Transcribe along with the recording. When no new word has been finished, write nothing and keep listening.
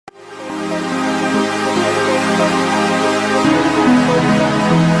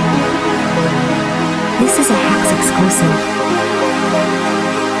exclusive.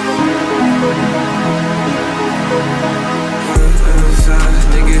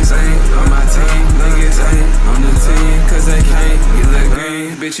 Niggas ain't on my team, niggas ain't on the team, cause they can't get the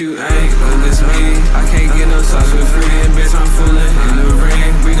green. Bitch, you ain't, well, it's me. I can't get no sauce for free, and bitch, I'm fooling in the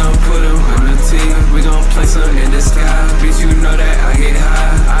ring. We gon' put them on the team, we gon' place them in the sky. Bitch, you know that I get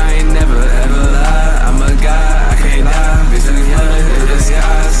high, I ain't never ever lie. I'm a guy, I can't die. Bitch, you yelling in the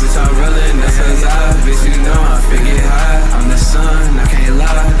skies, bitch, I'm rolling, that's a lie. Bitch, you know I figure high, I'm the sun, I can't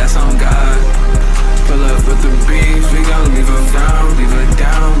lie, that's on God. Pull up with the beef, we gon' leave her down, leave her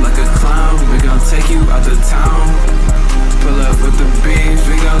down like a clown. We gon' take you out the town. Pull up with the beef,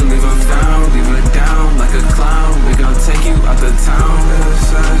 we gon' leave her down, leave her down like a clown. We gon' take you out the town.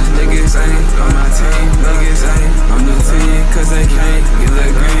 Niggas ain't on my team, niggas ain't on the team, cause they can't get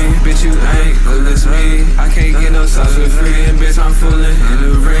the green. Bitch, you ain't, well, it's me. I can't get no sauce for free, and bitch, I'm fooling in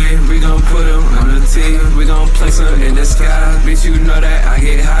the ring. We gon' put them on the team, we gon' place them in the sky. Bitch, you know that I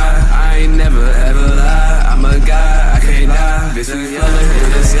get high, I ain't never ever lie. I'm a guy, I can't die. Bitch, you yelling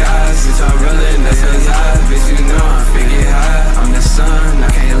in the skies, bitch, I'm rolling, that's a lie. Bitch, you know I figure high, I'm the sun, I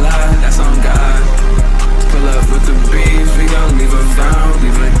can't lie, that's on God. Pull up with the beef, we gon' leave her down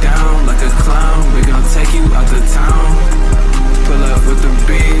like a clown. We gon' take you out the town. Pull up with the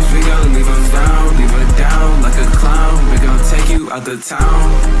beef, we gon' leave her down like a clown. We gon' take you out the town.